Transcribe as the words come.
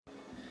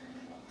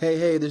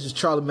Hey, this is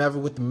Charlie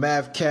Maverick with the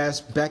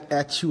Mavcast, back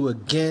at you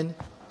again.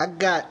 I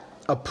got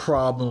a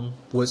problem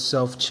with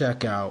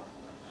self-checkout.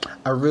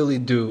 I really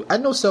do. I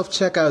know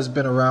self-checkout has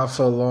been around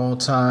for a long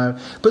time,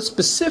 but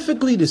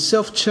specifically the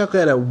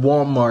self-checkout at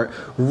Walmart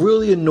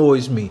really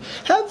annoys me.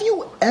 Have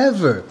you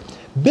ever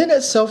been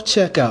at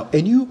self-checkout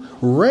and you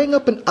rang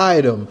up an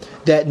item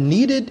that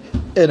needed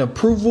an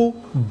approval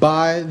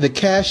by the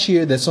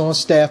cashier that's on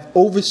staff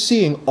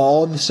overseeing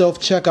all the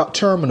self-checkout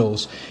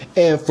terminals,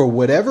 and for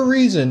whatever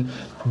reason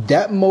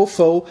that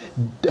mofo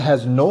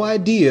has no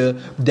idea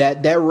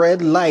that that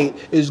red light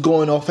is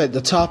going off at the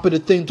top of the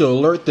thing to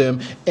alert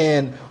them,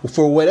 and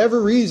for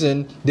whatever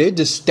reason they're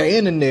just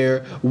standing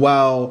there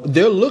while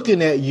they're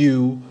looking at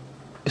you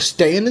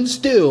standing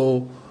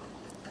still,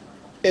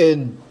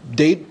 and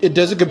it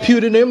doesn't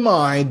compute in their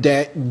mind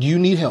that you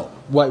need help.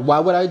 Why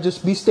would I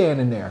just be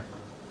standing there?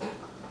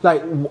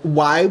 Like,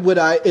 why would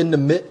I, in the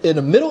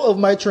middle of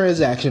my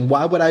transaction,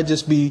 why would I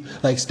just be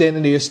like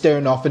standing there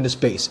staring off into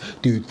space?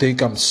 Do you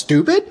think I'm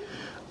stupid?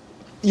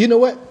 You know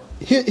what?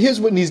 Here's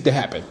what needs to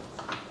happen.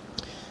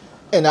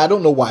 And I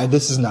don't know why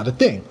this is not a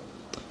thing.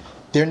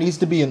 There needs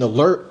to be an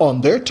alert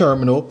on their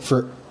terminal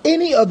for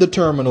any other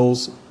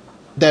terminals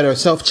that are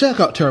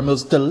self-checkout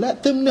terminals to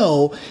let them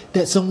know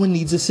that someone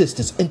needs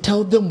assistance, and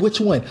tell them which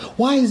one.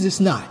 Why is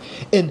this not?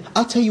 And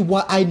I'll tell you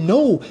why I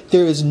know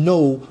there is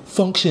no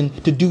function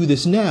to do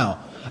this now.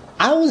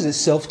 I was at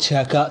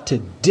self-checkout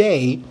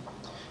today,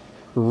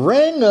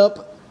 rang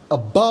up a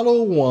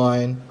bottle of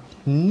wine,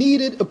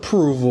 needed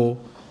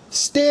approval,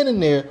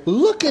 standing there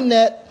looking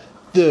at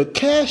the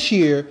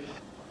cashier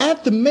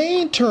at the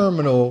main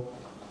terminal,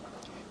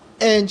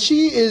 and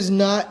she is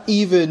not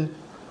even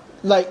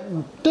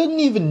doesn't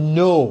even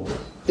know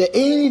that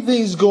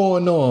anything's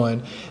going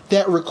on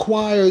that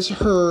requires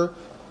her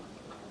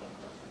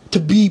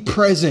to be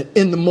present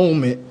in the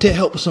moment to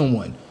help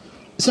someone.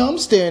 So I'm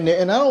standing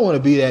there, and I don't want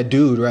to be that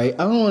dude, right?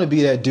 I don't want to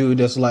be that dude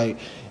that's like,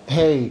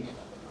 hey,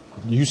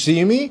 you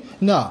see me?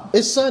 Nah,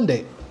 it's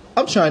Sunday.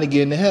 I'm trying to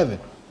get into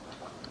heaven.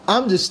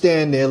 I'm just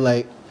standing there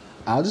like,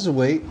 I'll just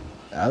wait.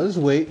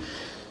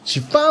 She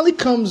finally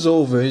comes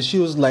over, and she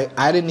was like,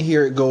 I didn't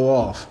hear it go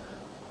off.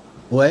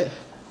 What?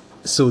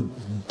 So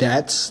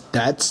that's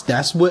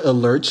what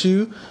alerts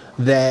you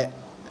that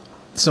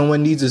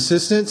someone needs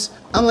assistance?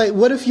 I'm like,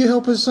 what if you're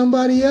helping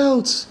somebody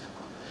else?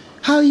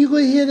 How are you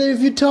going to hear that if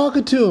you're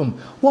talking to them?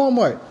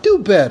 Walmart, do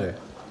better.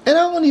 And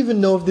I don't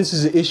even know if this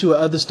is an issue at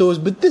other stores,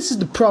 but this is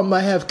the problem I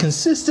have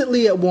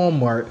consistently at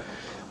Walmart.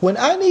 When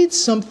I need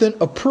something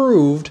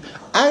approved,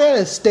 I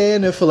gotta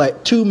stand there for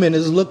like 2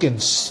 minutes looking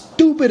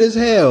stupid as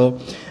hell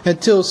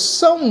until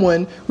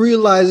someone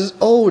realizes,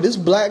 oh, this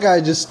black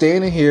guy just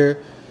standing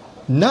here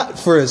not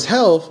for his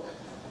health,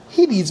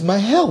 he needs my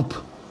help.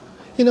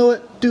 You know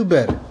what? Do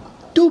better.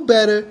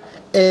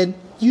 And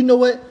you know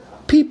what?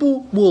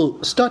 People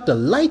will start to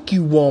like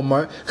you,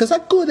 Walmart, because I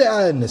go there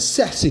out of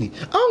necessity.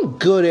 I don't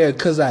go there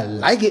because I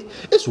like it.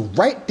 It's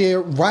right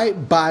there,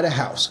 right by the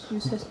house. You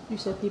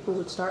said people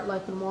would start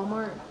liking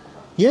Walmart?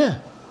 Yeah.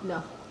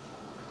 No.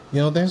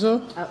 You don't think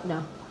so?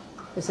 No.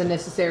 It's a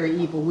necessary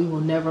evil. We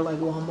will never like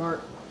Walmart.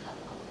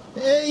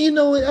 You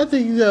know what? I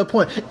think you got a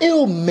point.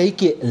 It'll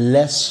make it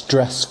less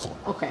stressful.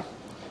 Okay.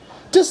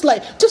 Just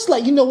like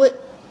you know what?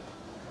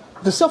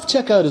 The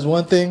self-checkout is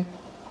one thing,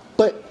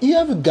 but you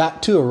ever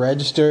got to a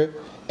register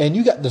and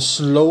you got the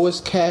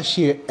slowest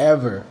cashier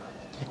ever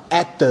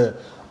at the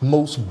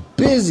most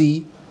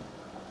busy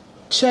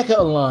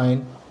checkout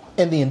line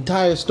in the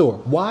entire store?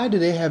 Why do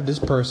they have this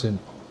person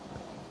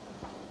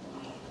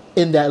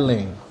in that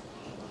lane?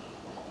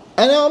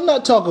 And I'm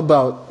not talking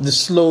about the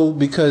slow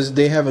because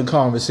they have a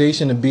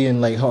conversation and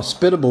being like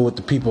hospitable with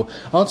the people.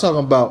 I'm talking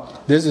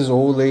about there's this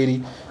old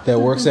lady that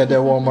works at that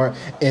Walmart,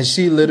 and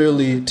she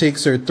literally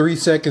takes her 3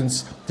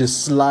 seconds to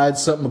slide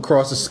something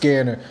across the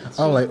scanner.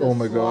 I'm like, oh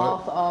my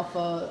god. Off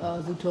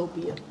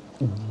Zootopia.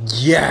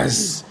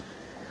 Yes.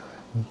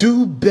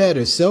 Do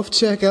better.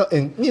 Self-checkout.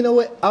 And you know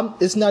what?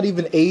 It's not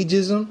even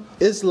ageism.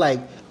 It's like,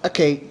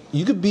 okay,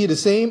 you could be the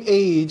same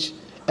age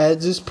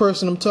as this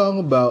person I'm talking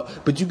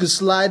about, but you can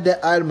slide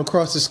that item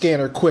across the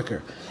scanner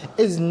quicker.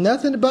 It's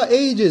nothing about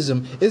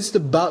ageism. It's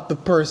about the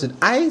person.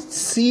 I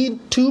see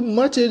too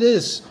much of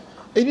this.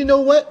 And you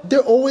know what? They're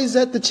always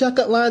at the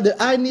checkout line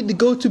that I need to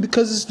go to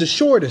because it's the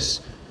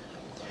shortest.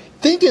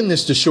 Thinking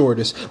it's the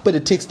shortest, but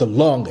it takes the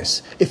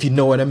longest, if you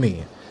know what I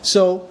mean.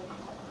 So,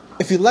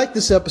 if you like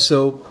this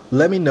episode,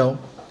 let me know.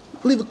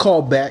 Leave a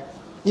call back.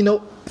 You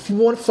know, if you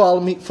want to follow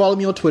me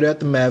on Twitter at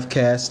the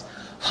Mavcast.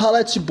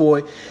 Holla at your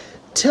boy.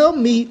 Tell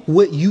me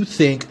what you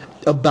think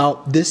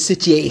about this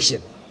situation.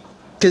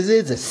 Because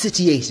it's a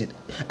situation.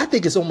 I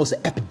think it's almost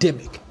an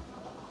epidemic.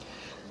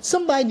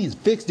 Somebody needs to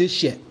fix this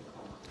shit.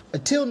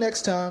 Until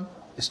next time,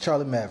 it's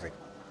Charlie Maverick.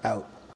 Out.